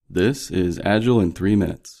This is Agile in 3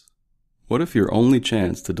 minutes. What if your only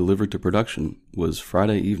chance to deliver to production was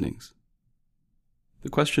Friday evenings? The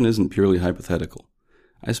question isn't purely hypothetical.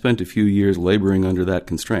 I spent a few years laboring under that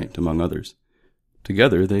constraint, among others.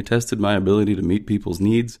 Together, they tested my ability to meet people's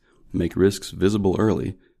needs, make risks visible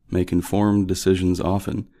early, make informed decisions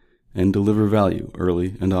often, and deliver value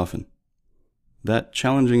early and often. That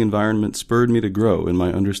challenging environment spurred me to grow in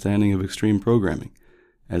my understanding of extreme programming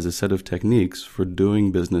as a set of techniques for doing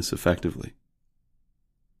business effectively.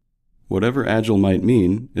 Whatever Agile might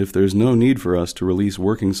mean, if there's no need for us to release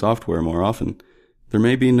working software more often, there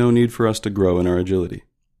may be no need for us to grow in our agility.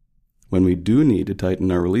 When we do need to tighten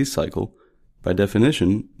our release cycle, by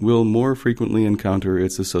definition, we'll more frequently encounter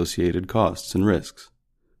its associated costs and risks.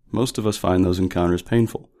 Most of us find those encounters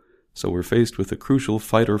painful, so we're faced with a crucial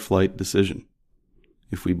fight-or-flight decision.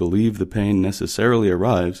 If we believe the pain necessarily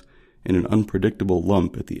arrives in an unpredictable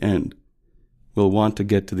lump at the end, we'll want to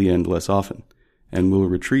get to the end less often, and we'll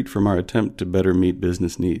retreat from our attempt to better meet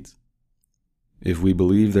business needs. If we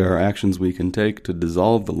believe there are actions we can take to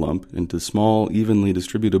dissolve the lump into small, evenly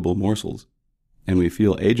distributable morsels, and we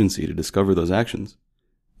feel agency to discover those actions,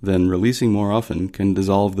 then releasing more often can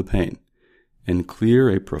dissolve the pain and clear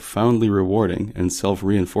a profoundly rewarding and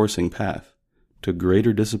self-reinforcing path to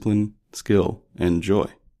greater discipline, skill, and joy.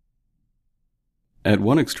 At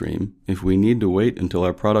one extreme, if we need to wait until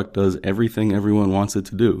our product does everything everyone wants it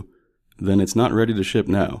to do, then it's not ready to ship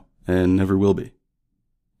now, and never will be.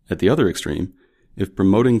 At the other extreme, if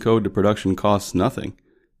promoting code to production costs nothing,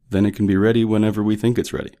 then it can be ready whenever we think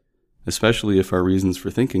it's ready, especially if our reasons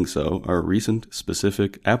for thinking so are recent,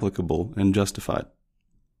 specific, applicable, and justified.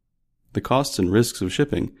 The costs and risks of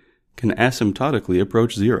shipping can asymptotically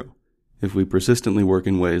approach zero if we persistently work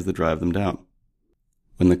in ways that drive them down.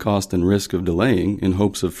 When the cost and risk of delaying in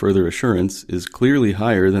hopes of further assurance is clearly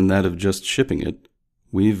higher than that of just shipping it,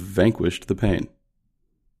 we've vanquished the pain.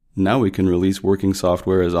 Now we can release working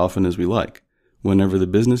software as often as we like, whenever the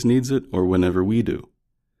business needs it or whenever we do.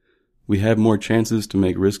 We have more chances to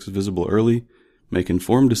make risks visible early, make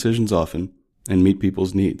informed decisions often, and meet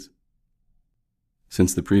people's needs.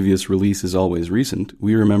 Since the previous release is always recent,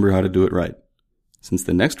 we remember how to do it right. Since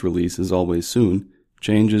the next release is always soon,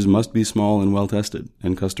 changes must be small and well-tested,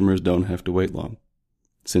 and customers don't have to wait long.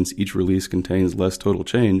 Since each release contains less total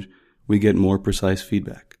change, we get more precise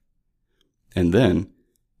feedback. And then,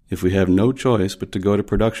 if we have no choice but to go to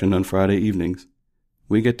production on Friday evenings,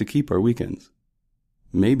 we get to keep our weekends.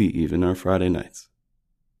 Maybe even our Friday nights.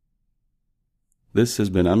 This has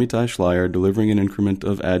been Amitai Schleier delivering an increment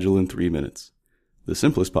of Agile in 3 minutes, the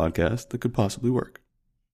simplest podcast that could possibly work.